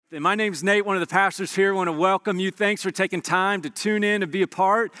And my name's Nate, one of the pastors here. I want to welcome you. Thanks for taking time to tune in and be a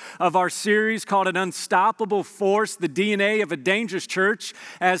part of our series called An Unstoppable Force, the DNA of a Dangerous Church.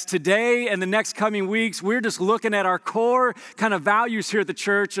 As today and the next coming weeks, we're just looking at our core kind of values here at the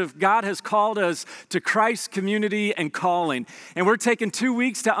church of God has called us to Christ's community and calling. And we're taking 2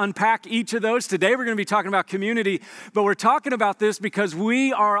 weeks to unpack each of those. Today we're going to be talking about community, but we're talking about this because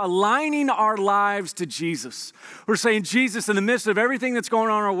we are aligning our lives to Jesus. We're saying, Jesus, in the midst of everything that's going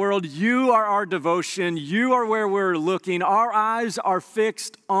on in our world, you are our devotion. You are where we're looking. Our eyes are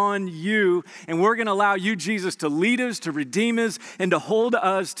fixed on you, and we're going to allow you, Jesus, to lead us, to redeem us, and to hold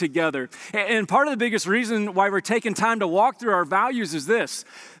us together. And part of the biggest reason why we're taking time to walk through our values is this.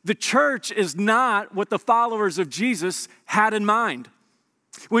 The church is not what the followers of Jesus had in mind.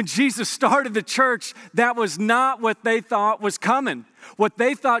 When Jesus started the church, that was not what they thought was coming. What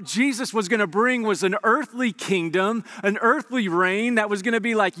they thought Jesus was going to bring was an earthly kingdom, an earthly reign that was going to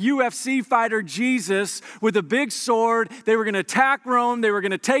be like UFC fighter Jesus with a big sword. They were going to attack Rome, they were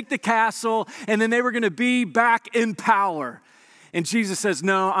going to take the castle, and then they were going to be back in power. And Jesus says,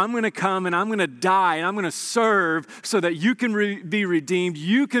 no, I'm going to come and I'm going to die and I'm going to serve so that you can be redeemed,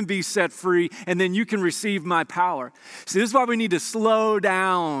 you can be set free, and then you can receive my power. See, this is why we need to slow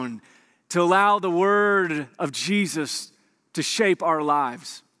down to allow the word of Jesus to shape our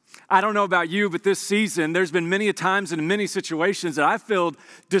lives. I don't know about you, but this season, there's been many times and many situations that I feel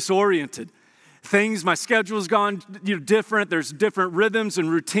disoriented. My schedule's gone different. There's different rhythms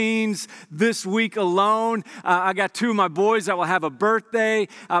and routines. This week alone, I got 2 of my boys that will have a birthday.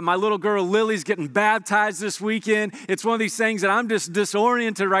 My little girl Lily's getting baptized this weekend. It's one of these things that I'm just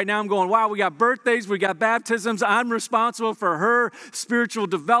disoriented right now. I'm going, wow, we got birthdays, we got baptisms. I'm responsible for her spiritual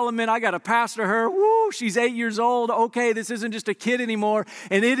development. I got to pastor her. Woo, she's 8 years old. Okay, this isn't just a kid anymore.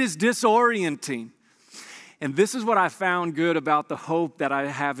 And it is disorienting. And this is what I found good about the hope that I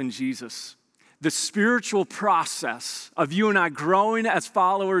have in Jesus. The spiritual process of you and I growing as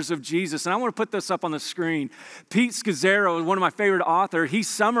followers of Jesus. And I want to put this up on the screen. Pete Scazzero, one of my favorite authors, he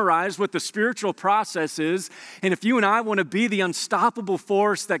summarized what the spiritual process is. And if you and I want to be the unstoppable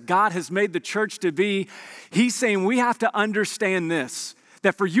force that God has made the church to be, he's saying we have to understand this,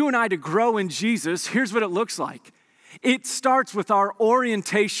 that for you and I to grow in Jesus, here's what it looks like. It starts with our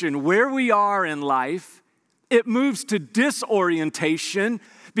orientation, where we are in life. It moves to disorientation,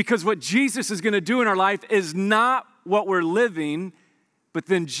 because what Jesus is going to do in our life is not what we're living, but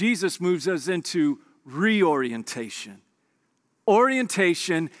then Jesus moves us into reorientation.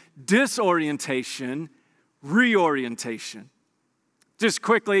 Orientation, disorientation, reorientation. Just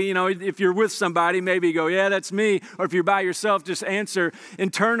quickly, if you're with somebody, maybe go, yeah, that's me. Or if you're by yourself, just answer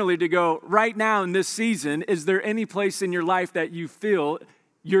internally to go, right now in this season, is there any place in your life that you feel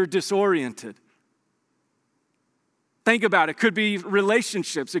you're disoriented? Think about it. It could be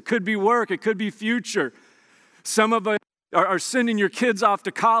relationships. It could be work. It could be future. Some of us are sending your kids off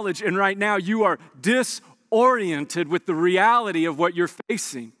to college, and right now you are disoriented with the reality of what you're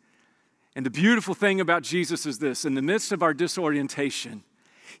facing. And the beautiful thing about Jesus is this. In the midst of our disorientation,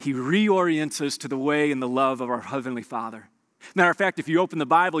 he reorients us to the way and the love of our Heavenly Father. Matter of fact, if you open the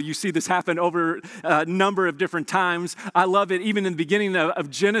Bible, you see this happen over a number of different times. I love it. Even in the beginning of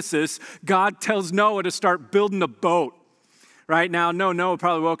Genesis, God tells Noah to start building a boat. Right now, Noah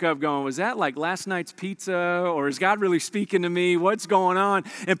probably woke up going, was that like last night's pizza? Or is God really speaking to me? What's going on?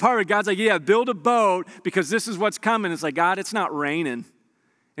 And part of it, God's like, yeah, build a boat because this is what's coming. It's like, God, it's not raining. And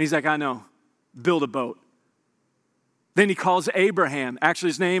he's like, I know, build a boat. Then he calls Abraham. Actually,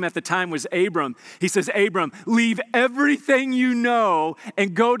 his name at the time was Abram. He says, Abram, leave everything you know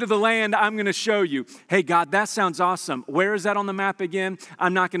and go to the land I'm going to show you. Hey, God, that sounds awesome. Where is that on the map again?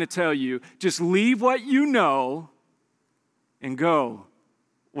 I'm not going to tell you. Just leave what you know and go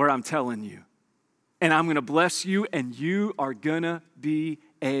where I'm telling you. And I'm going to bless you, and you are going to be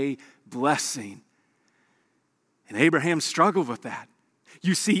a blessing. And Abraham struggled with that.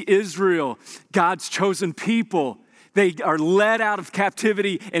 You see Israel, God's chosen people. They are led out of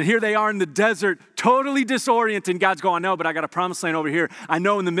captivity, and here they are in the desert, totally disoriented. God's going, no, but I got a promised land over here. I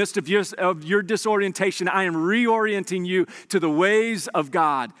know in the midst of your disorientation, I am reorienting you to the ways of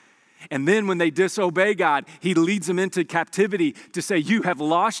God. And then when they disobey God, he leads them into captivity to say, you have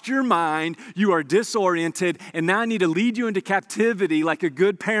lost your mind, you are disoriented, and now I need to lead you into captivity like a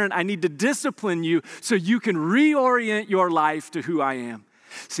good parent. I need to discipline you so you can reorient your life to who I am.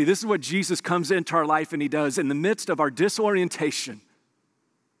 See, this is what Jesus comes into our life and he does. In the midst of our disorientation,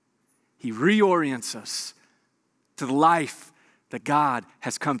 he reorients us to the life that God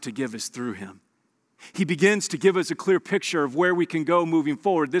has come to give us through him. He begins to give us a clear picture of where we can go moving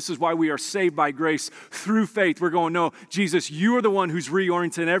forward. This is why we are saved by grace through faith. We're going, no, Jesus, you are the one who's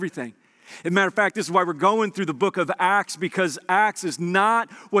reorienting everything. As a matter of fact, this is why we're going through the book of Acts, because Acts is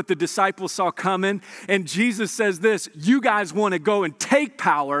not what the disciples saw coming. And Jesus says this, you guys want to go and take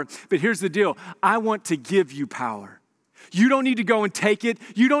power, but here's the deal. I want to give you power. You don't need to go and take it.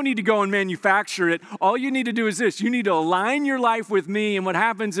 You don't need to go and manufacture it. All you need to do is this. You need to align your life with me. And what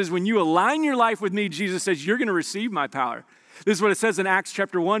happens is when you align your life with me, Jesus says, you're going to receive my power. This is what it says in Acts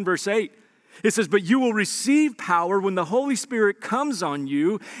chapter 1, verse 8. It says, but you will receive power when the Holy Spirit comes on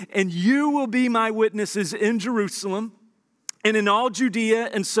you, and you will be my witnesses in Jerusalem and in all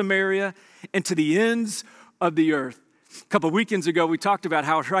Judea and Samaria and to the ends of the earth. A couple of weekends ago, we talked about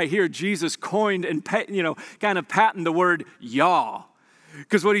how right here Jesus coined and kind of patented the word y'all.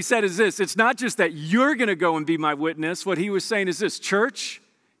 Because what he said is this, it's not just that you're going to go and be my witness. What he was saying is this, church,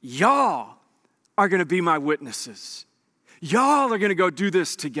 y'all are going to be my witnesses. Y'all are going to go do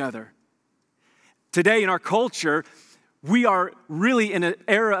this together. Today in our culture, we are really in an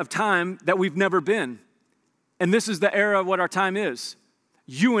era of time that we've never been. And this is the era of what our time is.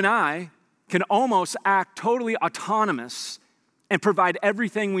 You and I can almost act totally autonomous and provide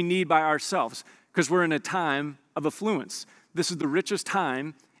everything we need by ourselves because we're in a time of affluence. This is the richest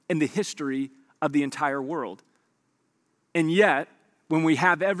time in the history of the entire world. And yet, when we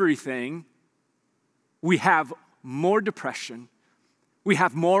have everything, we have more depression, we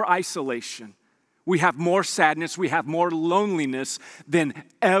have more isolation, we have more sadness, we have more loneliness than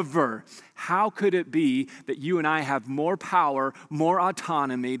ever. How could it be that you and I have more power, more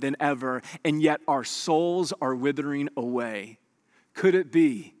autonomy than ever, and yet our souls are withering away? Could it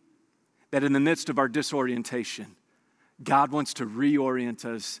be that in the midst of our disorientation, God wants to reorient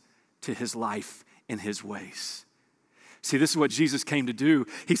us to his life and his ways? See, this is what Jesus came to do.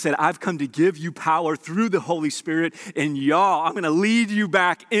 He said, I've come to give you power through the Holy Spirit, and y'all, I'm going to lead you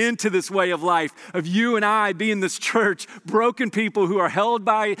back into this way of life, of you and I being this church, broken people who are held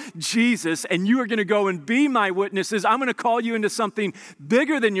by Jesus, and you are going to go and be my witnesses. I'm going to call you into something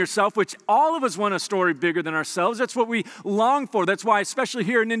bigger than yourself, which all of us want a story bigger than ourselves. That's what we long for. That's why, especially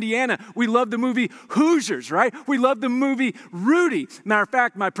here in Indiana, we love the movie Hoosiers, right? We love the movie Rudy. Matter of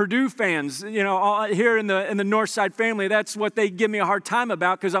fact, my Purdue fans, all here in the Northside family, that's what they give me a hard time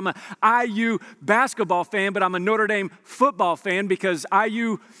about because I'm an IU basketball fan, but I'm a Notre Dame football fan because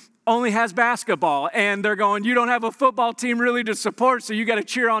IU only has basketball. And they're going, you don't have a football team really to support, so you got to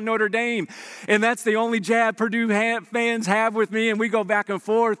cheer on Notre Dame. And that's the only jab Purdue fans have with me, and we go back and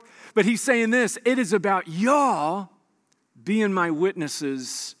forth. But he's saying this, it is about y'all being my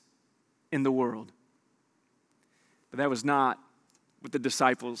witnesses in the world. But that was not what the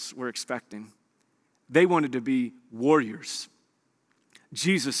disciples were expecting. They wanted to be warriors.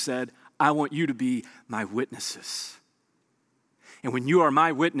 Jesus said, I want you to be my witnesses. And when you are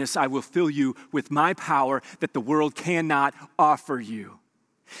my witness, I will fill you with my power that the world cannot offer you,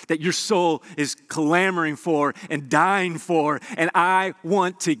 that your soul is clamoring for and dying for, and I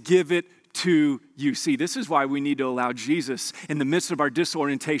want to give it to you. See, this is why we need to allow Jesus, in the midst of our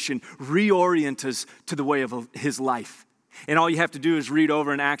disorientation, reorient us to the way of his life. And all you have to do is read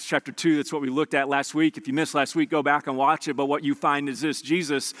over in Acts chapter 2. That's what we looked at last week. If you missed last week, go back and watch it. But what you find is this: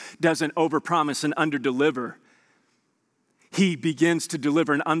 Jesus doesn't overpromise and underdeliver. He begins to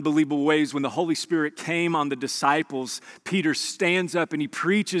deliver in unbelievable ways. When the Holy Spirit came on the disciples, Peter stands up and he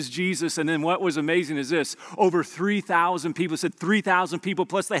preaches Jesus. And then what was amazing is this: over 3,000 people. It said 3,000 people,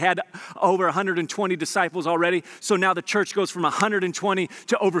 plus they had over 120 disciples already. So now the church goes from 120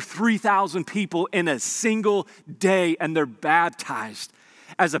 to over 3,000 people in a single day, and they're baptized.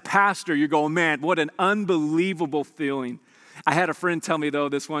 As a pastor, you're going, man, what an unbelievable feeling. I had a friend tell me, though,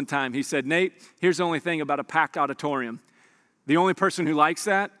 this one time. He said, Nate, here's the only thing about a packed auditorium. The only person who likes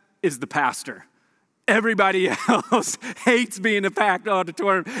that is the pastor. Everybody else hates being in a packed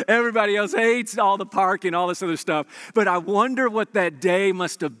auditorium. Everybody else hates all the parking, all this other stuff. But I wonder what that day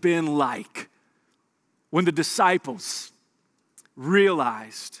must have been like when the disciples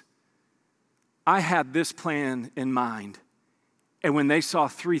realized, I had this plan in mind. And when they saw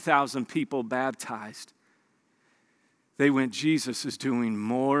 3,000 people baptized, they went, Jesus is doing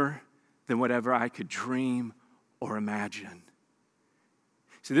more than whatever I could dream or imagine.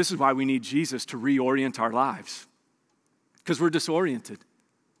 See, this is why we need Jesus to reorient our lives, because we're disoriented.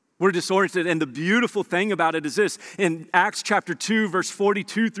 We're disoriented. And the beautiful thing about it is this. In Acts chapter 2, verse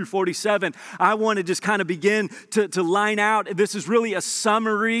 42 through 47, I want to just kind of begin to line out. This is really a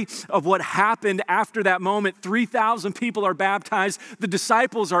summary of what happened after that moment. 3,000 people are baptized. The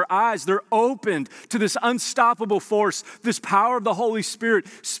disciples' eyes, they're opened to this unstoppable force, this power of the Holy Spirit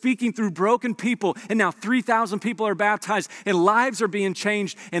speaking through broken people. And now 3,000 people are baptized and lives are being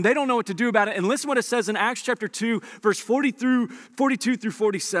changed and they don't know what to do about it. And listen what it says in Acts chapter 2, verse 42 through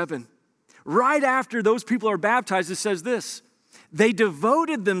 47. Right after those people are baptized, it says this: they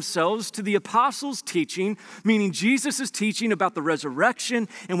devoted themselves to the apostles' teaching, meaning Jesus' teaching about the resurrection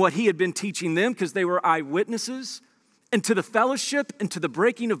and what he had been teaching them because they were eyewitnesses, and to the fellowship and to the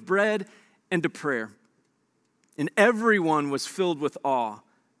breaking of bread and to prayer. And everyone was filled with awe,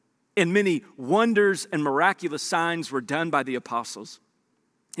 and many wonders and miraculous signs were done by the apostles.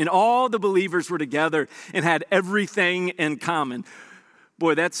 And all the believers were together and had everything in common.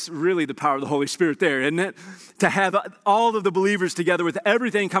 Boy, that's really the power of the Holy Spirit there, isn't it? To have all of the believers together with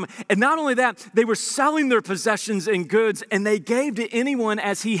everything in common. And not only that, they were selling their possessions and goods, and they gave to anyone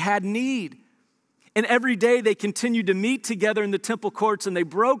as he had need. And every day they continued to meet together in the temple courts, and they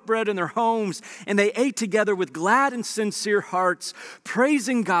broke bread in their homes, and they ate together with glad and sincere hearts,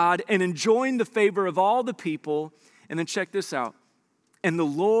 praising God and enjoying the favor of all the people. And then check this out. And the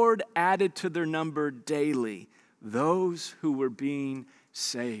Lord added to their number daily those who were being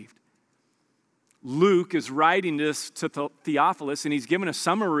saved. Luke is writing this to Theophilus, and he's given a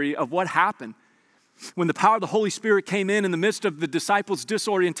summary of what happened when the power of the Holy Spirit came in the midst of the disciples'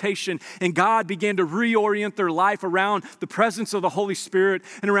 disorientation, and God began to reorient their life around the presence of the Holy Spirit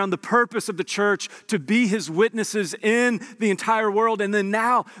and around the purpose of the church to be his witnesses in the entire world. And then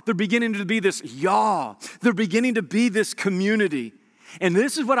now they're beginning to be this they're beginning to be this community. And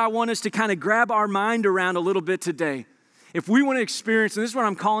this is what I want us to kind of grab our mind around a little bit today. If we want to experience, and this is what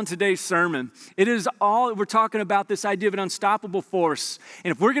I'm calling today's sermon, we're talking about this idea of an unstoppable force.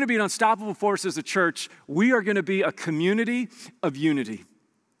 And if we're going to be an unstoppable force as a church, we are going to be a community of unity.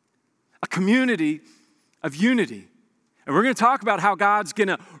 A community of unity. And we're going to talk about how God's going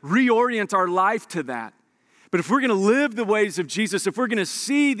to reorient our life to that. But if we're going to live the ways of Jesus, if we're going to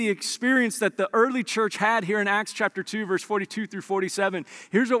see the experience that the early church had here in Acts chapter 2, verse 42 through 47,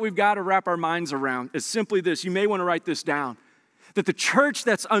 here's what we've got to wrap our minds around. It's simply this. You may want to write this down. That the church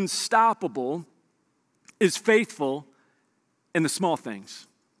that's unstoppable is faithful in the small things.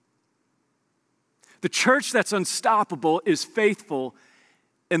 The church that's unstoppable is faithful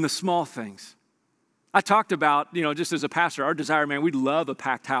in the small things. I talked about, just as a pastor, our desire, man, we'd love a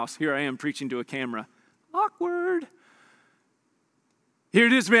packed house. Here I am preaching to a camera. Awkward. Here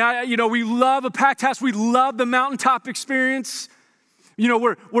it is, man. We love a packed house. We love the mountaintop experience.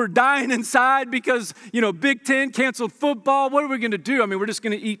 We're dying inside because, Big Ten canceled football. What are we going to do? We're just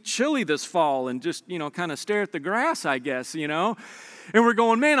going to eat chili this fall and just, kind of stare at the grass, I guess, And we're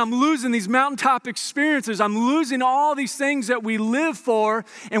going, man, I'm losing these mountaintop experiences. I'm losing all these things that we live for.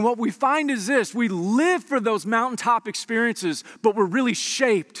 And what we find is this. We live for those mountaintop experiences, but we're really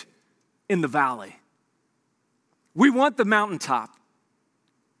shaped in the valley. We want the mountaintop,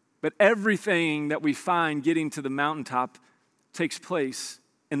 but everything that we find getting to the mountaintop takes place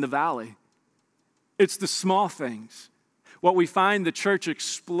in the valley. It's the small things. What we find the church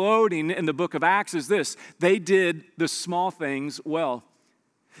exploding in the book of Acts is this. They did the small things well.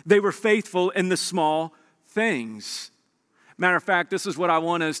 They were faithful in the small things. Matter of fact, this is what I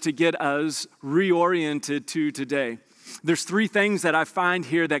want us to get us reoriented to today. There's three things that I find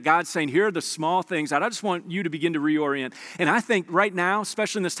here that God's saying, here are the small things that I just want you to begin to reorient. And I think right now,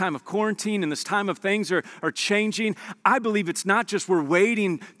 especially in this time of quarantine and this time of things are changing, I believe it's not just we're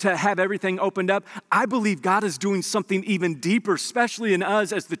waiting to have everything opened up. I believe God is doing something even deeper, especially in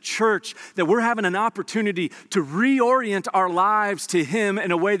us as the church, that we're having an opportunity to reorient our lives to Him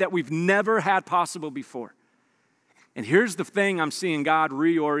in a way that we've never had possible before. And here's the thing I'm seeing God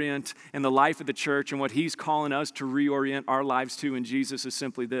reorient in the life of the church, and what He's calling us to reorient our lives to in Jesus is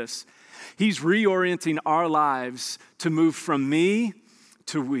simply this. He's reorienting our lives to move from me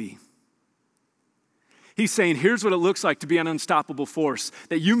to we. He's saying, here's what it looks like to be an unstoppable force,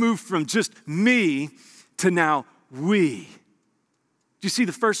 that you move from just me to now we. Do you see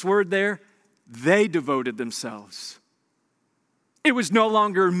the first word there? They devoted themselves. It was no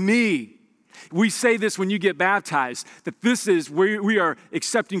longer me. We say this when you get baptized, that this is where we are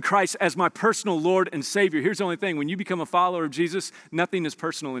accepting Christ as my personal Lord and Savior. Here's the only thing. When you become a follower of Jesus, nothing is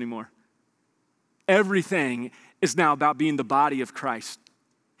personal anymore. Everything is now about being the body of Christ.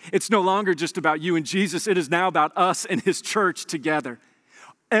 It's no longer just about you and Jesus. It is now about us and His church together.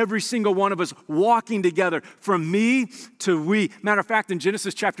 Every single one of us walking together from me to we. Matter of fact, in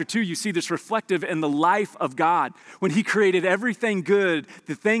Genesis chapter 2, you see this reflective in the life of God. When he created everything good,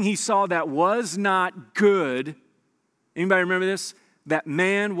 the thing he saw that was not good, anybody remember this? That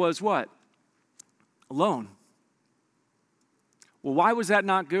man was what? Alone. Well, why was that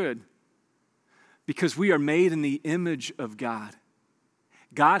not good? Because we are made in the image of God.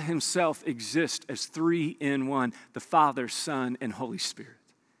 God himself exists as three in one, the Father, Son, and Holy Spirit.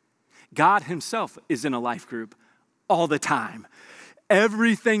 God himself is in a life group all the time.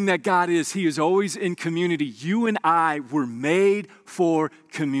 Everything that God is, he is always in community. You and I were made for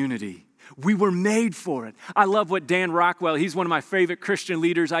community. We were made for it. I love what Dan Rockwell, he's one of my favorite Christian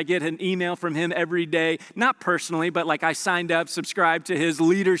leaders. I get an email from him every day, not personally, but like I signed up, subscribed to his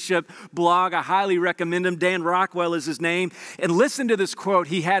leadership blog. I highly recommend him. Dan Rockwell is his name. And listen to this quote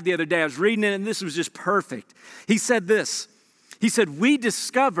he had the other day. I was reading it and this was just perfect. He said this. He said, we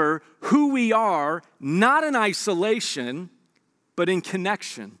discover who we are not in isolation, but in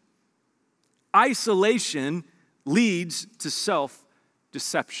connection. Isolation leads to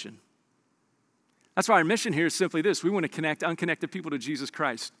self-deception. That's why our mission here is simply this. We want to connect unconnected people to Jesus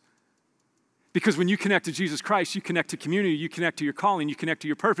Christ. Because when you connect to Jesus Christ, you connect to community, you connect to your calling, you connect to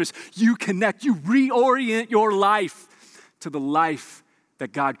your purpose, you reorient your life to the life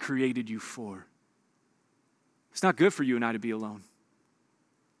that God created you for. It's not good for you and I to be alone.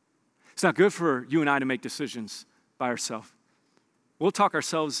 It's not good for you and I to make decisions by ourselves. We'll talk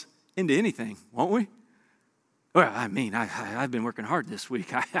ourselves into anything, won't we? Well, I mean, I've been working hard this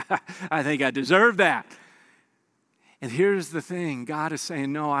week. I think I deserve that. And here's the thing. God is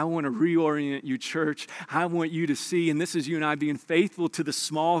saying, no, I want to reorient you, church. I want you to see, and this is you and I being faithful to the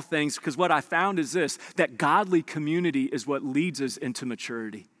small things, because what I found is this, that godly community is what leads us into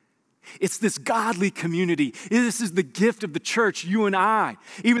maturity. It's this godly community. This is the gift of the church, you and I.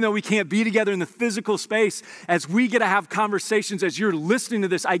 Even though we can't be together in the physical space, as we get to have conversations, as you're listening to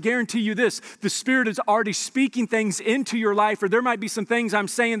this, I guarantee you this, the Spirit is already speaking things into your life, or there might be some things I'm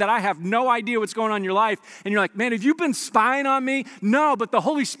saying that I have no idea what's going on in your life, and you're like, man, have you been spying on me? No, but the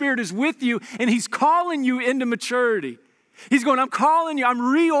Holy Spirit is with you, and he's calling you into maturity. He's going, I'm calling you, I'm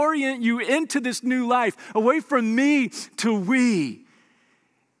reorienting you into this new life, away from me to we.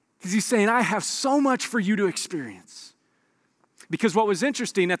 Because he's saying, I have so much for you to experience. Because what was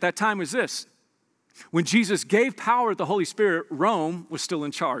interesting at that time was this. When Jesus gave power to the Holy Spirit, Rome was still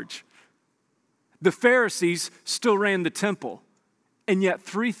in charge. The Pharisees still ran the temple. And yet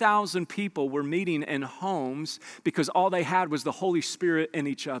 3,000 people were meeting in homes because all they had was the Holy Spirit in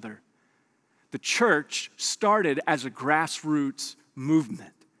each other. The church started as a grassroots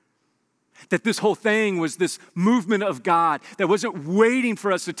movement. That this whole thing was this movement of God that wasn't waiting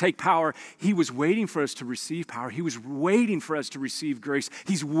for us to take power. He was waiting for us to receive power. He was waiting for us to receive grace.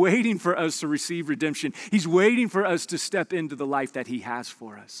 He's waiting for us to receive redemption. He's waiting for us to step into the life that he has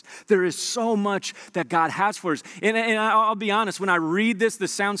for us. There is so much that God has for us. And I'll be honest, when I read this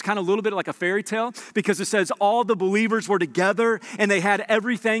sounds kind of a little bit like a fairy tale because it says all the believers were together and they had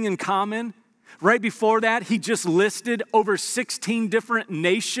everything in common. Right before that, he just listed over 16 different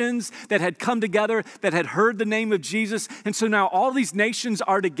nations that had come together, that had heard the name of Jesus. And so now all these nations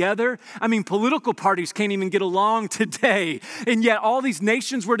are together. I mean, political parties can't even get along today. And yet all these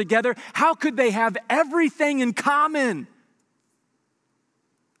nations were together. How could they have everything in common?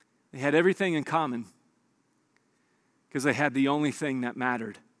 They had everything in common because they had the only thing that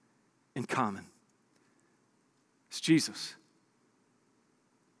mattered in common. It's Jesus.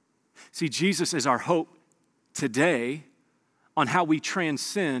 See, Jesus is our hope today on how we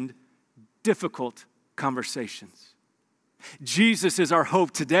transcend difficult conversations. Jesus is our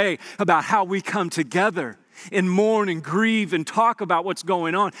hope today about how we come together and mourn and grieve and talk about what's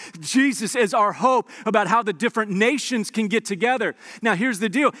going on. Jesus is our hope about how the different nations can get together. Now, here's the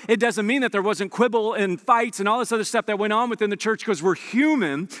deal. It doesn't mean that there wasn't quibble and fights and all this other stuff that went on within the church because we're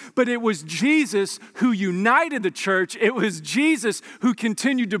human, but it was Jesus who united the church. It was Jesus who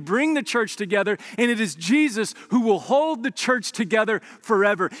continued to bring the church together, and it is Jesus who will hold the church together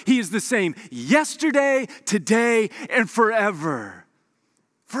forever. He is the same yesterday, today, and forever.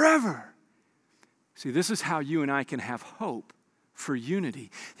 Forever. See, this is how you and I can have hope for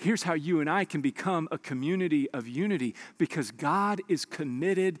unity. Here's how you and I can become a community of unity because God is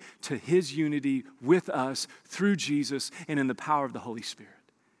committed to his unity with us through Jesus and in the power of the Holy Spirit.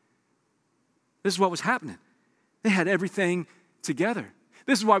 This is what was happening. They had everything together.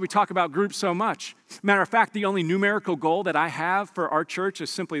 This is why we talk about groups so much. Matter of fact, the only numerical goal that I have for our church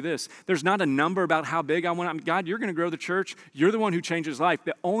is simply this. There's not a number about how big I want. God, you're going to grow the church. You're the one who changes life.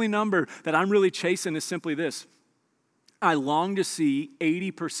 The only number that I'm really chasing is simply this. I long to see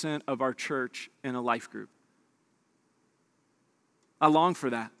 80% of our church in a life group. I long for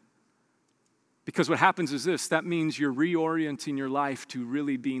that. Because what happens is this, that means you're reorienting your life to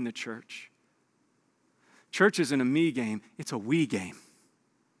really being the church. Church isn't a me game, it's a we game.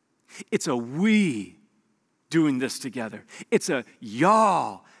 It's a we doing this together. It's a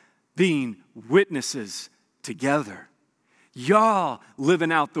y'all being witnesses together. Y'all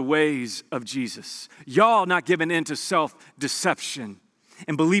living out the ways of Jesus. Y'all not giving in to self-deception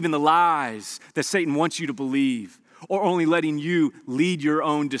and believing the lies that Satan wants you to believe, or only letting you lead your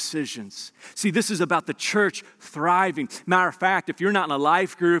own decisions. See, this is about the church thriving. Matter of fact, if you're not in a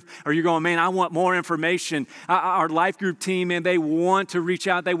life group or you're going, man, I want more information, our life group team, man, they want to reach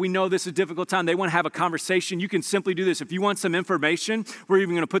out. We know this is a difficult time. They want to have a conversation. You can simply do this. If you want some information, we're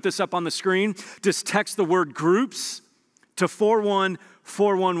even going to put this up on the screen. Just text the word groups to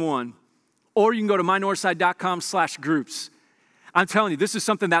 41411. Or you can go to mynorthside.com/groups. I'm telling you, this is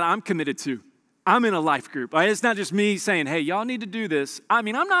something that I'm committed to. I'm in a life group. It's not just me saying, hey, y'all need to do this. I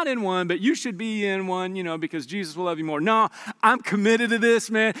mean, I'm not in one, but you should be in one, because Jesus will love you more. No, I'm committed to this,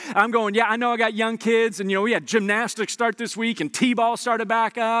 man. I'm going, I know I got young kids, and, we had gymnastics start this week, and T-ball started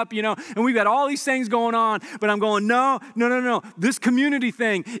back up, and we've got all these things going on, but I'm going, no. This community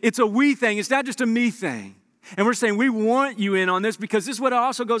thing, it's a we thing. It's not just a me thing. And we're saying we want you in on this because this is what it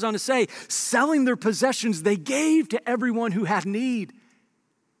also goes on to say. Selling their possessions, they gave to everyone who had need.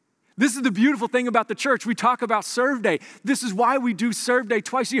 This is the beautiful thing about the church. We talk about Serve Day. This is why we do Serve Day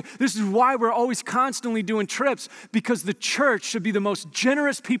twice a year. This is why we're always constantly doing trips, because the church should be the most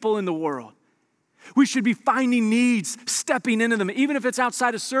generous people in the world. We should be finding needs, stepping into them. Even if it's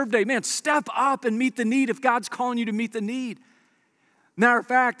outside of Serve Day, man, step up and meet the need if God's calling you to meet the need. Matter of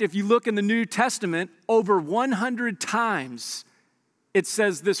fact, if you look in the New Testament, over 100 times it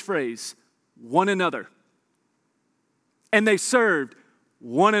says this phrase, one another. And they served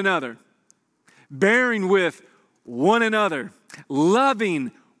one another, bearing with one another,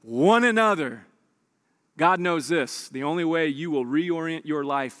 loving one another. God knows this. The only way you will reorient your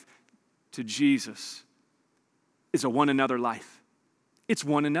life to Jesus is a one another life. It's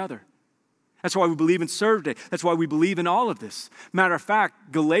one another. That's why we believe in Serve Day. That's why we believe in all of this. Matter of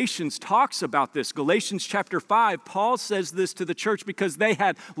fact, Galatians talks about this. Galatians chapter 5, Paul says this to the church because they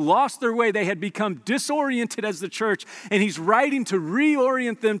had lost their way. They had become disoriented as the church, and he's writing to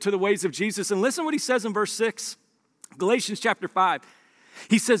reorient them to the ways of Jesus. And listen what he says in verse 6, Galatians chapter 5.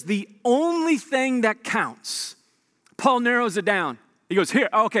 He says, the only thing that counts, Paul narrows it down. He goes, here,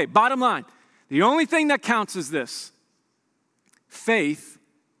 okay, bottom line. The only thing that counts is this, faith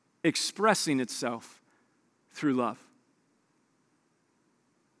expressing itself through love.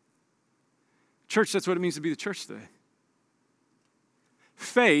 Church, that's what it means to be the church today.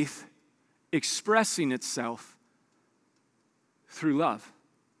 Faith expressing itself through love.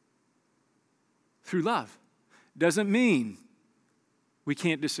 Through love. Doesn't mean we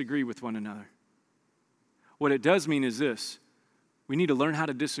can't disagree with one another. What it does mean is this: we need to learn how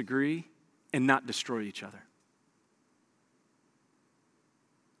to disagree and not destroy each other.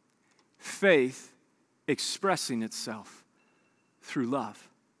 Faith expressing itself through love.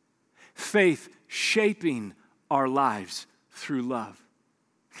 Faith shaping our lives through love.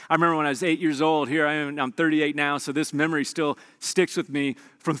 I remember when I was 8 years old, here I am, I'm 38 now, so this memory still sticks with me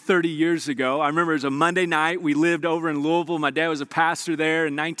from 30 years ago. I remember it was a Monday night. We lived over in Louisville. My dad was a pastor there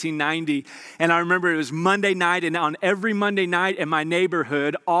in 1990. And I remember it was Monday night, and on every Monday night in my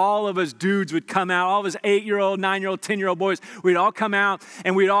neighborhood, all of us dudes would come out, all of us 8-year-old, 9-year-old, 10-year-old boys, we'd all come out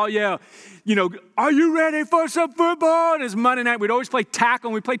and we'd all yell, are you ready for some football? And it's Monday night. We'd always play tackle,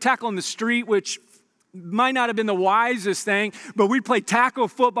 and we'd play tackle on the street, which might not have been the wisest thing, but we'd play tackle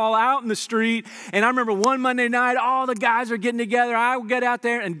football out in the street. And I remember one Monday night, all the guys are getting together. I would get out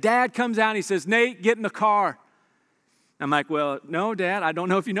there, and Dad comes out and he says, Nate, get in the car. I'm like, well, no, Dad, I don't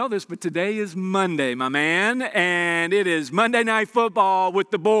know if you know this, but today is Monday, my man, and it is Monday Night Football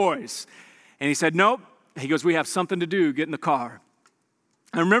with the boys. And he said, nope. He goes, we have something to do. Get in the car.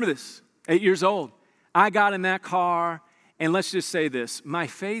 I remember this, 8 years old. I got in that car. And let's just say this, my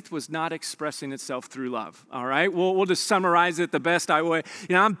faith was not expressing itself through love, all right? We'll just summarize it the best I way.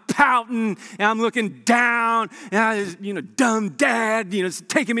 I'm pouting, and I'm looking down, and dumb dad, is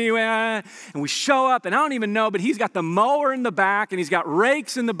taking me away. And we show up, and I don't even know, but he's got the mower in the back, and he's got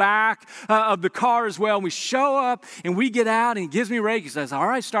rakes in the back of the car as well. And we show up, and we get out, and he gives me a rake. He says, all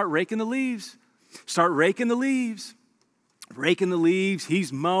right, start raking the leaves. Start raking the leaves. Raking the leaves,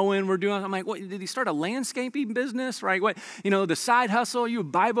 he's mowing, we're doing, I'm like, what, did he start a landscaping business, right? What, the side hustle, you a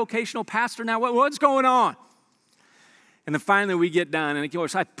bivocational pastor now, what's going on? And then finally we get done, and of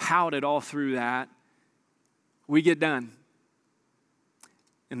course I pouted all through that. we get done.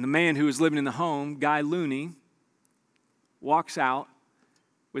 And the man who was living in the home, Guy Looney, walks out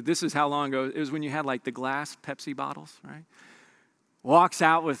with, this is how long ago, it was when you had like the glass Pepsi bottles, right? Walks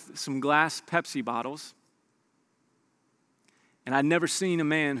out with some glass Pepsi bottles. And I'd never seen a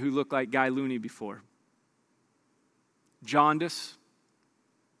man who looked like Guy Looney before. Jaundice,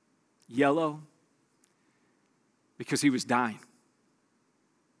 yellow, because he was dying.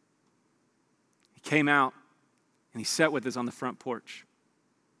 He came out and he sat with us on the front porch.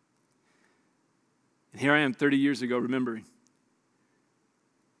 And here I am 30 years ago remembering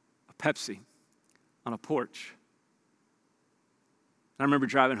a Pepsi on a porch. I remember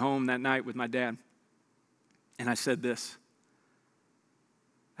driving home that night with my dad, and I said this.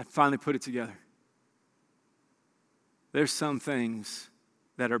 I finally put it together. There's some things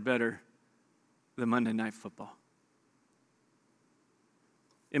that are better than Monday Night Football.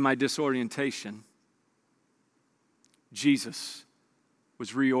 In my disorientation, Jesus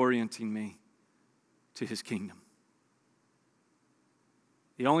was reorienting me to his kingdom.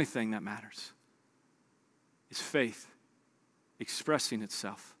 The only thing that matters is faith expressing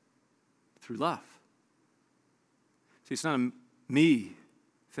itself through love. See, it's not a me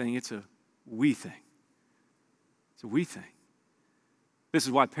thing, it's a we thing. It's a we thing. This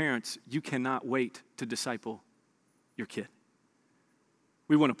is why parents, you cannot wait to disciple your kid.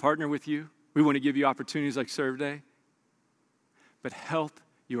 We want to partner with you. We want to give you opportunities like Serve Day. But help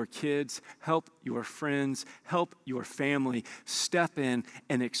your kids, help your friends, help your family step in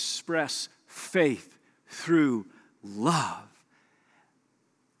and express faith through love.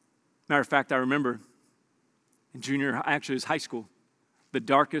 Matter of fact, I remember in actually it was high school, the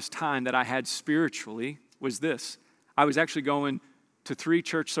darkest time that I had spiritually was this. I was actually going to 3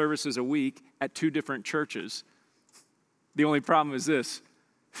 church services a week at 2 different churches. The only problem is this: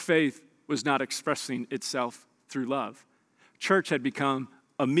 faith was not expressing itself through love. Church had become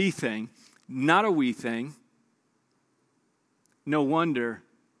a me thing, not a we thing. No wonder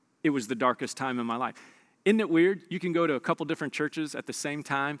it was the darkest time in my life. Isn't it weird? You can go to a couple different churches at the same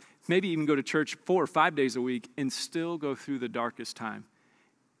time, maybe even go to church 4 or 5 days a week and still go through the darkest time.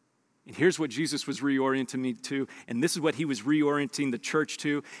 And here's what Jesus was reorienting me to, and this is what he was reorienting the church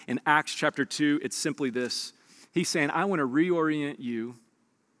to. In Acts chapter 2, it's simply this. He's saying, I want to reorient you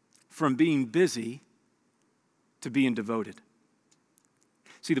from being busy to being devoted.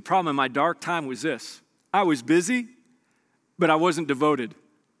 See, the problem in my dark time was this. I was busy, but I wasn't devoted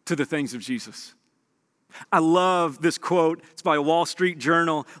to the things of Jesus. I love this quote. It's by a Wall Street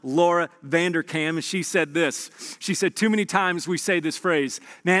Journal, Laura Vanderkam, and she said this. She said, too many times we say this phrase,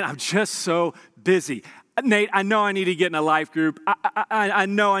 man, I'm just so busy. Nate, I know I need to get in a life group. I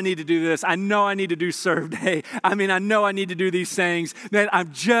know I need to do this. I know I need to do Serve Day. I know I need to do these things. Man,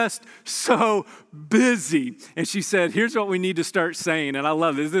 I'm just so busy. And she said, here's what we need to start saying. And I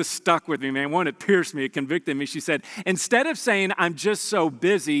love this. This stuck with me, man. One, it pierced me. It convicted me. She said, instead of saying, I'm just so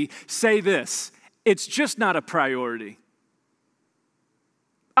busy, say this. It's just not a priority.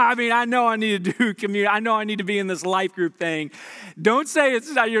 I know I need to do community. I know I need to be in this life group thing. Don't say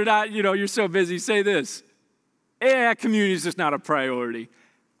you're so busy. Say this. Community is just not a priority.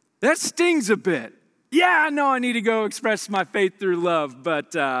 That stings a bit. Yeah, I know I need to go express my faith through love,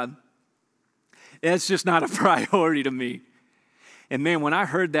 but it's just not a priority to me. And man, when I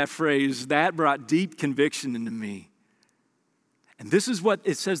heard that phrase, that brought deep conviction into me. And this is what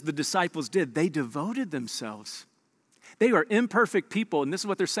it says the disciples did. They devoted themselves. They are imperfect people, and this is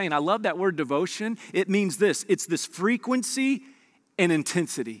what they're saying. I love that word devotion. It means this. It's this frequency and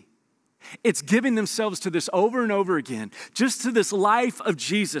intensity. It's giving themselves to this over and over again, just to this life of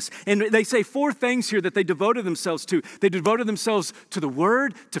Jesus. And they say 4 things here that they devoted themselves to. They devoted themselves to the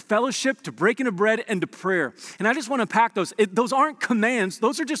word, to fellowship, to breaking of bread, and to prayer. And I just want to unpack those. Those aren't commands.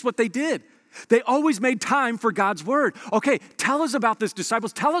 Those are just what they did. They always made time for God's word. Okay, tell us about this,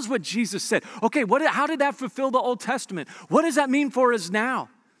 disciples. Tell us what Jesus said. Okay, how did that fulfill the Old Testament? What does that mean for us now?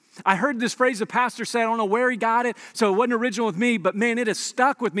 I heard this phrase a pastor said, I don't know where he got it, so it wasn't original with me, but man, it has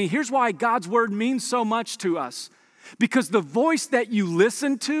stuck with me. Here's why God's word means so much to us. Because the voice that you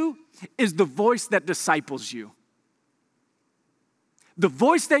listen to is the voice that disciples you. The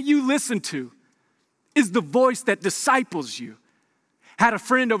voice that you listen to is the voice that disciples you. Had a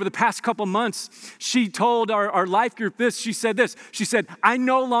friend over the past couple months, she told our life group this. She said, I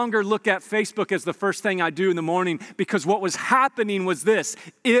no longer look at Facebook as the first thing I do in the morning because what was happening was this.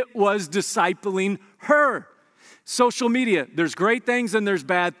 It was discipling her. Social media, there's great things and there's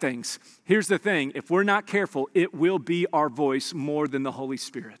bad things. Here's the thing. If we're not careful, it will be our voice more than the Holy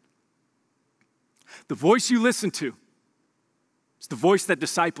Spirit. The voice you listen to is the voice that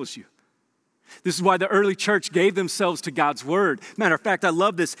disciples you. This is why the early church gave themselves to God's word. Matter of fact, I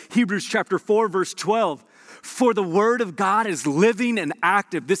love this. Hebrews chapter 4, verse 12. For the word of God is living and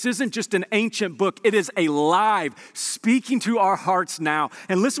active. This isn't just an ancient book. It is alive, speaking to our hearts now.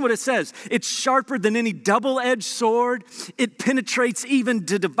 And listen what it says. It's sharper than any double-edged sword. It penetrates even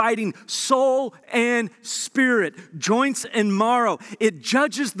to dividing soul and spirit, joints and marrow. It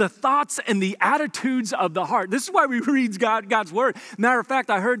judges the thoughts and the attitudes of the heart. This is why we read God's word. Matter of fact,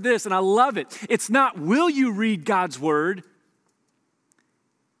 I heard this and I love it. It's not, will you read God's word?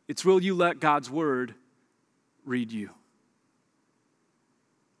 It's, will you let God's word read you?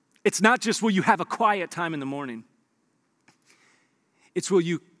 It's not just, will you have a quiet time in the morning? It's, will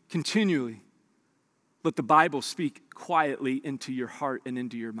you continually let the Bible speak quietly into your heart and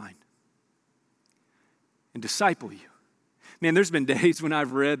into your mind and disciple you? Man, there's been days when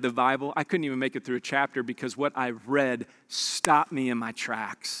I've read the Bible, I couldn't even make it through a chapter because what I read stopped me in my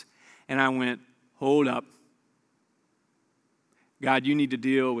tracks. And I went, hold up. God, you need to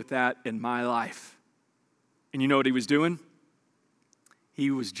deal with that in my life. And you know what he was doing?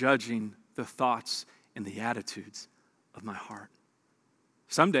 He was judging the thoughts and the attitudes of my heart.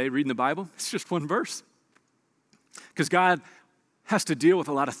 Someday, reading the Bible, it's just one verse. Because God has to deal with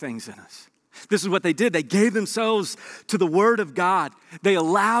a lot of things in us. This is what they did. They gave themselves to the Word of God. They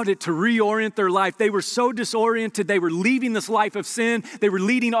allowed it to reorient their life. They were so disoriented. They were leaving this life of sin. They were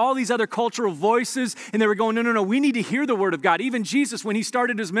leading all these other cultural voices, and they were going, no, we need to hear the Word of God. Even Jesus, when he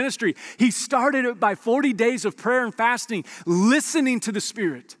started his ministry, he started it by 40 days of prayer and fasting, listening to the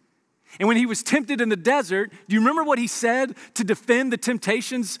Spirit. And when he was tempted in the desert, do you remember what he said to defend the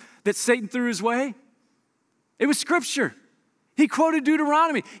temptations that Satan threw his way? It was Scripture. He quoted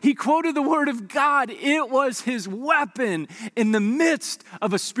Deuteronomy. He quoted the Word of God. It was his weapon in the midst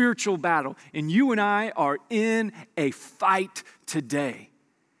of a spiritual battle. And you and I are in a fight today.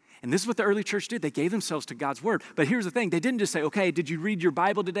 And this is what the early church did. They gave themselves to God's Word. But here's the thing. They didn't just say, okay, did you read your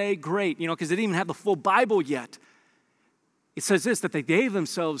Bible today? Great, because they didn't even have the full Bible yet. It says this, that they gave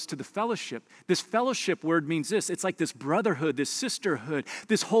themselves to the fellowship. This fellowship word means this. It's like this brotherhood, this sisterhood,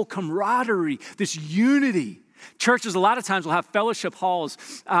 this whole camaraderie, this unity. Churches a lot of times will have fellowship halls,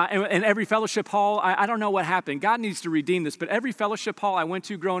 and every fellowship hall, I don't know what happened. God needs to redeem this, but every fellowship hall I went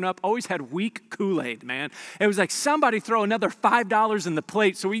to growing up always had weak Kool-Aid, man. It was like somebody throw another $5 in the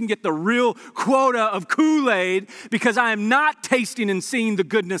plate so we can get the real quota of Kool-Aid because I am not tasting and seeing the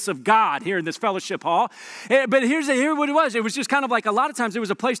goodness of God here in this fellowship hall. But here's what it was. It was just kind of like a lot of times it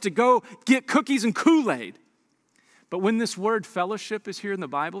was a place to go get cookies and Kool-Aid. But when this word fellowship is here in the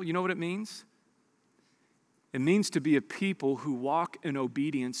Bible, you know what it means? It means to be a people who walk in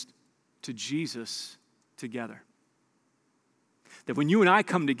obedience to Jesus together. That when you and I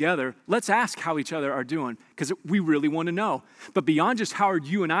come together, let's ask how each other are doing, because we really want to know. But beyond just how are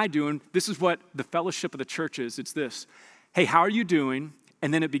you and I doing, this is what the fellowship of the church is. It's this. Hey, how are you doing?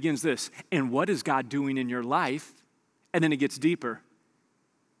 And then it begins this. And what is God doing in your life? And then it gets deeper.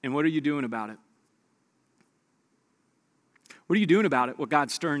 And what are you doing about it? What are you doing about it? What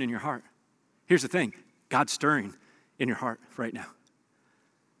God's stirring in your heart? Here's the thing. God's stirring in your heart right now.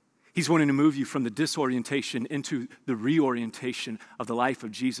 He's wanting to move you from the disorientation into the reorientation of the life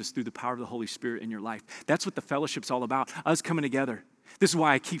of Jesus through the power of the Holy Spirit in your life. That's what the fellowship's all about, us coming together. This is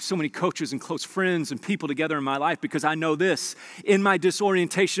why I keep so many coaches and close friends and people together in my life, because I know this. In my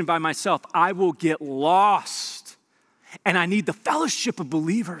disorientation by myself, I will get lost. And I need the fellowship of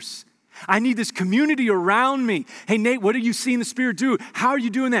believers. I need this community around me. Hey, Nate, what are you seeing the Spirit do? How are you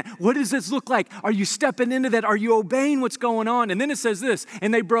doing that? What does this look like? Are you stepping into that? Are you obeying what's going on? And then it says this,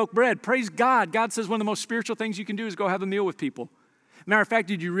 and they broke bread. Praise God. God says one of the most spiritual things you can do is go have a meal with people. Matter of fact,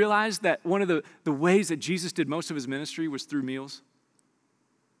 did you realize that one of the ways that Jesus did most of his ministry was through meals?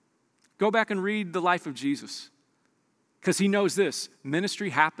 Go back and read the life of Jesus, because he knows this. Ministry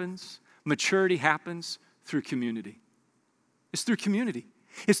happens, maturity happens through community. It's through community.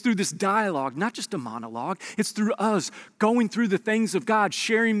 It's through this dialogue, not just a monologue. It's through us going through the things of God,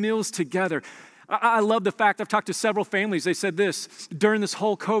 sharing meals together. I love the fact, I've talked to several families, they said this, during this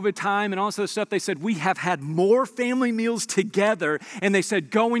whole COVID time and all this other stuff, they said, we have had more family meals together, and they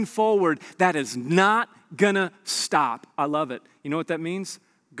said, going forward, that is not gonna stop. I love it. You know what that means?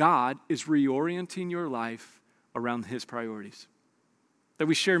 God is reorienting your life around his priorities. That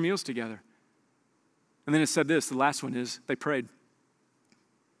we share meals together. And then it said this, the last one is, they prayed.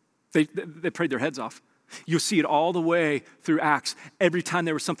 They prayed their heads off. You'll see it all the way through Acts. Every time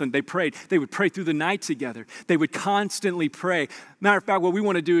there was something, they prayed. They would pray through the night together. They would constantly pray. Matter of fact, what we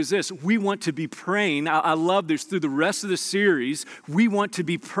want to do is this. We want to be praying. I love this. Through the rest of the series, we want to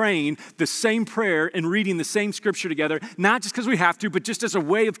be praying the same prayer and reading the same scripture together, not just because we have to, but just as a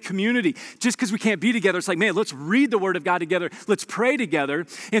way of community. Just because we can't be together, it's like, man, let's read the Word of God together. Let's pray together.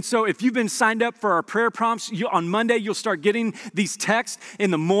 And so if you've been signed up for our prayer prompts, on Monday, you'll start getting these texts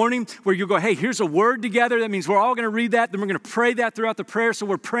in the morning where you'll go, hey, here's a word together. That means we're all going to read that. Then we're going to pray that throughout the prayer. So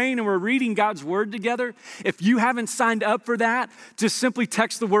we're praying and we're reading God's Word together. If you haven't signed up for that, just simply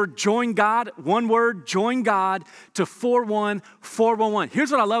text the word join God, one word, join God, to 41411. Here's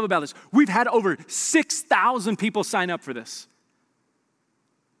what I love about this. We've had over 6,000 people sign up for this.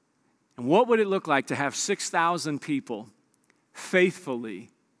 And what would it look like to have 6,000 people faithfully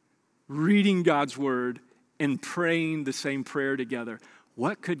reading God's Word and praying the same prayer together?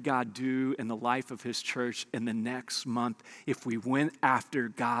 What could God do in the life of His church in the next month if we went after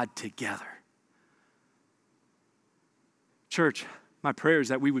God together? Church, my prayer is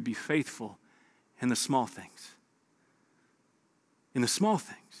that we would be faithful in the small things. In the small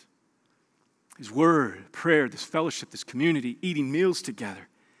things. His Word, prayer, this fellowship, this community, eating meals together,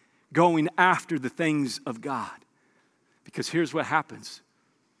 going after the things of God. Because here's what happens.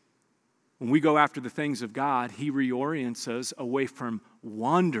 When we go after the things of God, He reorients us away from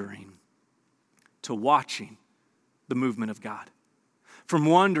wandering to watching the movement of God. From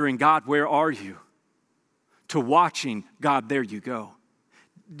wondering, God, where are you? To watching, God, there you go.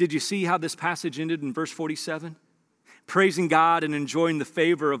 Did you see how this passage ended in verse 47? Praising God and enjoying the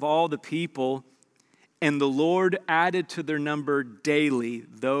favor of all the people, and the Lord added to their number daily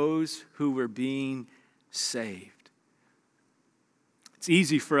those who were being saved. It's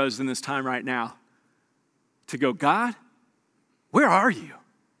easy for us in this time right now to go, God, where are you?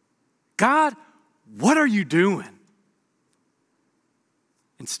 God, what are you doing?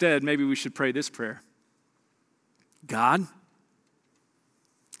 Instead, maybe we should pray this prayer. God,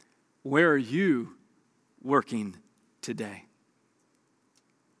 where are you working today?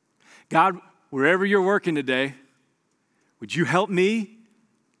 God, wherever you're working today, would you help me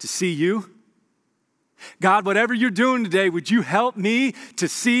to see you? God, whatever you're doing today, would you help me to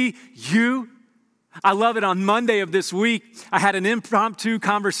see you? I love it. On Monday of this week, I had an impromptu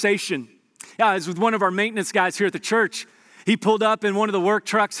conversation. I was with one of our maintenance guys here at the church. He pulled up in one of the work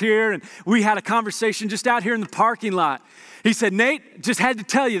trucks here, and we had a conversation just out here in the parking lot. He said, Nate, just had to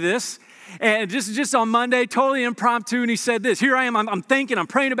tell you this. And just on Monday, totally impromptu, and he said this. Here I am, I'm thinking, I'm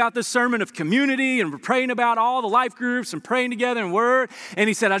praying about this sermon of community, and we're praying about all the life groups and praying together in Word. And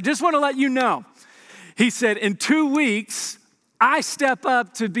he said, I just want to let you know. He said, in 2 weeks, I step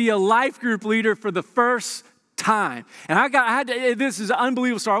up to be a life group leader for the first time. And this is an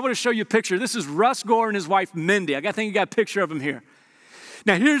unbelievable story. I want to show you a picture. This is Russ Gore and his wife, Mindy. I think you got a picture of him here.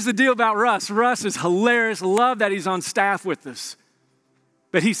 Now, here's the deal about Russ. Russ is hilarious. Love that he's on staff with us.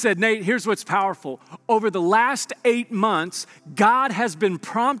 But he said, Nate, here's what's powerful. Over the last 8 months, God has been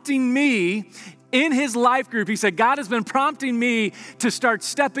prompting me in his life group. He said, God has been prompting me to start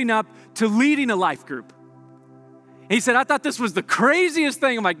stepping up to leading a life group. He said, I thought this was the craziest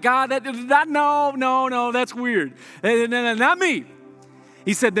thing. I'm like, God, no, that's weird. Not me.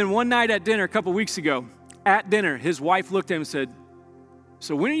 He said, then one night at dinner a couple weeks ago, at dinner, his wife looked at him and said,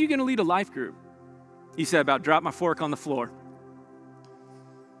 so when are you going to lead a life group? He said, about drop my fork on the floor.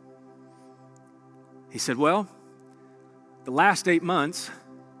 He said, well, the last 8 months,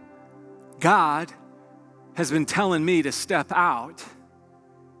 God has been telling me to step out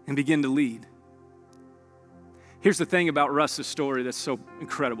and begin to lead. Here's the thing about Russ's story that's so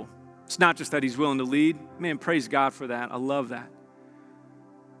incredible. It's not just that he's willing to lead. Man, praise God for that. I love that.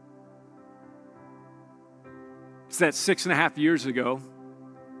 It's that 6.5 years ago,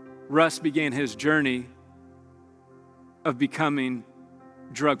 Russ began his journey of becoming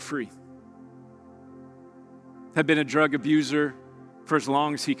drug-free. Had been a drug abuser for as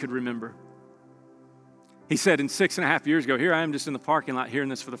long as he could remember. He said, in 6.5 years ago, here I am just in the parking lot hearing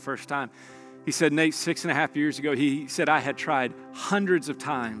this for the first time. He said, Nate, 6.5 years ago, he said, I had tried hundreds of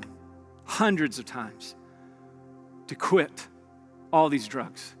times to quit all these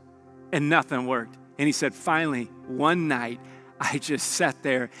drugs, and nothing worked. And he said, finally, one night, I just sat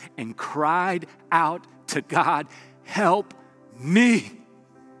there and cried out to God, help me.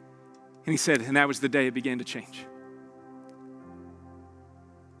 And he said, and that was the day it began to change.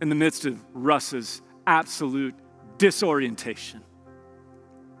 In the midst of Russ's absolute disorientation,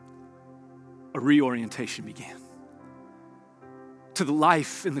 a reorientation began to the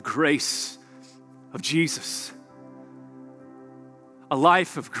life and the grace of Jesus. A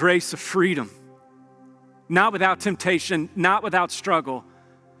life of grace, of freedom, not without temptation, not without struggle,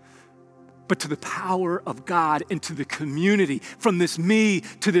 but to the power of God and to the community, from this me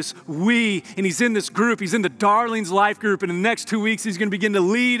to this we. And he's in this group. He's in the Darlings Life group. And in the next 2 weeks, he's going to begin to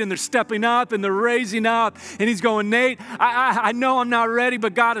lead, and they're stepping up and they're raising up. And he's going, Nate, I know I'm not ready,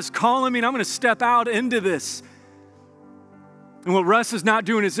 but God is calling me, and I'm going to step out into this. And what Russ is not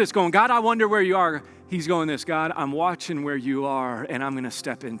doing is this, going, God, I wonder where you are. He's going this, God, I'm watching where you are, and I'm going to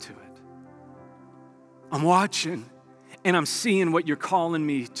step into it. I'm watching, and I'm seeing what you're calling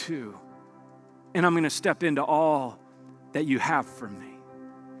me to. And I'm going to step into all that you have for me.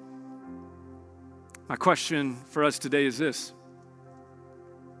 My question for us today is this.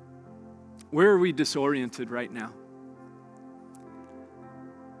 Where are we disoriented right now?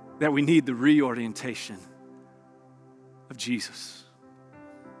 That we need the reorientation of Jesus.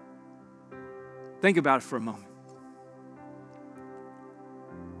 Think about it for a moment.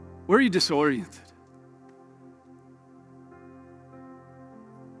 Where are you disoriented?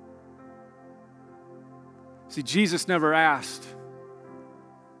 See, Jesus never asked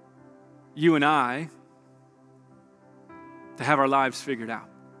you and I to have our lives figured out.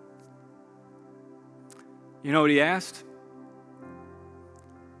 You know what he asked?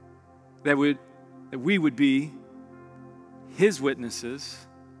 That we would be his witnesses,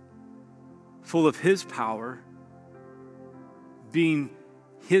 full of his power, being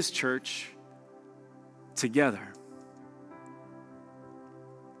his church together.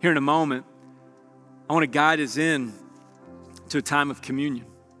 Here in a moment, I want to guide us in to a time of communion.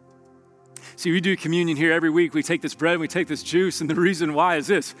 See, we do communion here every week. We take this bread and we take this juice, and the reason why is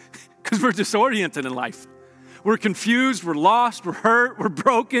this, because we're disoriented in life. We're confused, we're lost, we're hurt, we're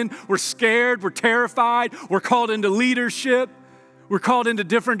broken, we're scared, we're terrified, we're called into leadership, we're called into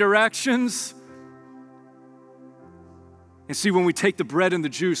different directions. And see, when we take the bread and the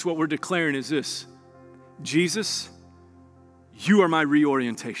juice, what we're declaring is this, Jesus, you are my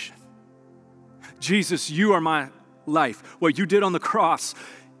reorientation. Jesus, you are my life. What you did on the cross,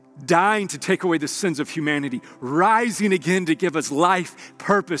 dying to take away the sins of humanity, rising again to give us life,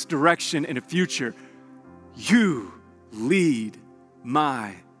 purpose, direction, and a future. You lead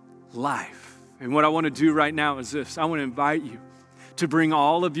my life. And what I want to do right now is this. I want to invite you to bring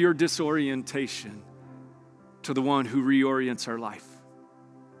all of your disorientation to the one who reorients our life.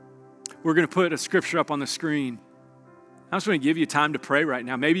 We're going to put a scripture up on the screen. I just want to give you time to pray right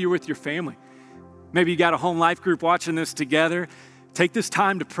now. Maybe you're with your family. Maybe you got a home life group watching this together. Take this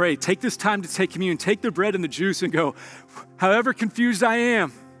time to pray. Take this time to take communion. Take the bread and the juice and go, however confused I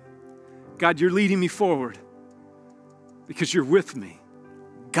am, God, you're leading me forward because you're with me.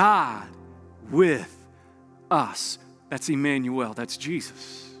 God with us. That's Emmanuel. That's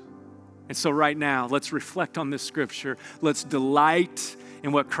Jesus. And so right now, let's reflect on this scripture. Let's delight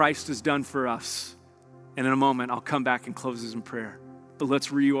in what Christ has done for us. And in a moment, I'll come back and close this in prayer. But let's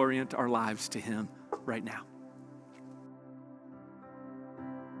reorient our lives to him right now.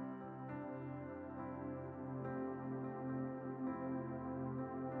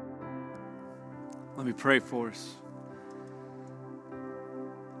 Let me pray for us.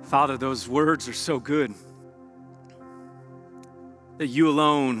 Father, those words are so good. That you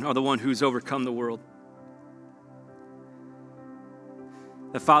alone are the one who's overcome the world.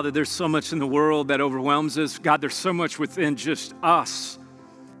 That, Father, there's so much in the world that overwhelms us. God, there's so much within just us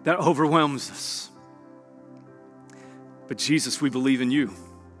that overwhelms us. But Jesus, we believe in you.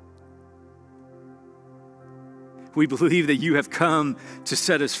 We believe that you have come to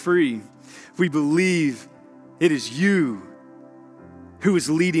set us free. We believe it is you who is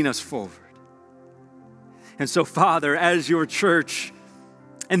leading us forward. And so, Father, as your church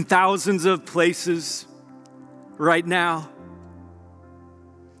in thousands of places right now,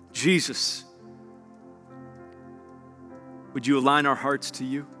 Jesus, would you align our hearts to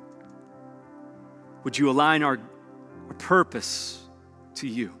you? Would you align our purpose to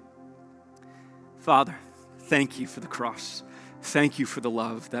you? Father, thank you for the cross. Thank you for the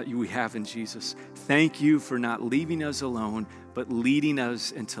love that we have in Jesus. Thank you for not leaving us alone, but leading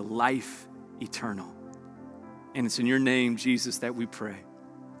us into life eternal. And it's in your name, Jesus, that we pray.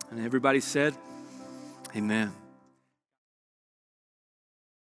 And everybody said, amen.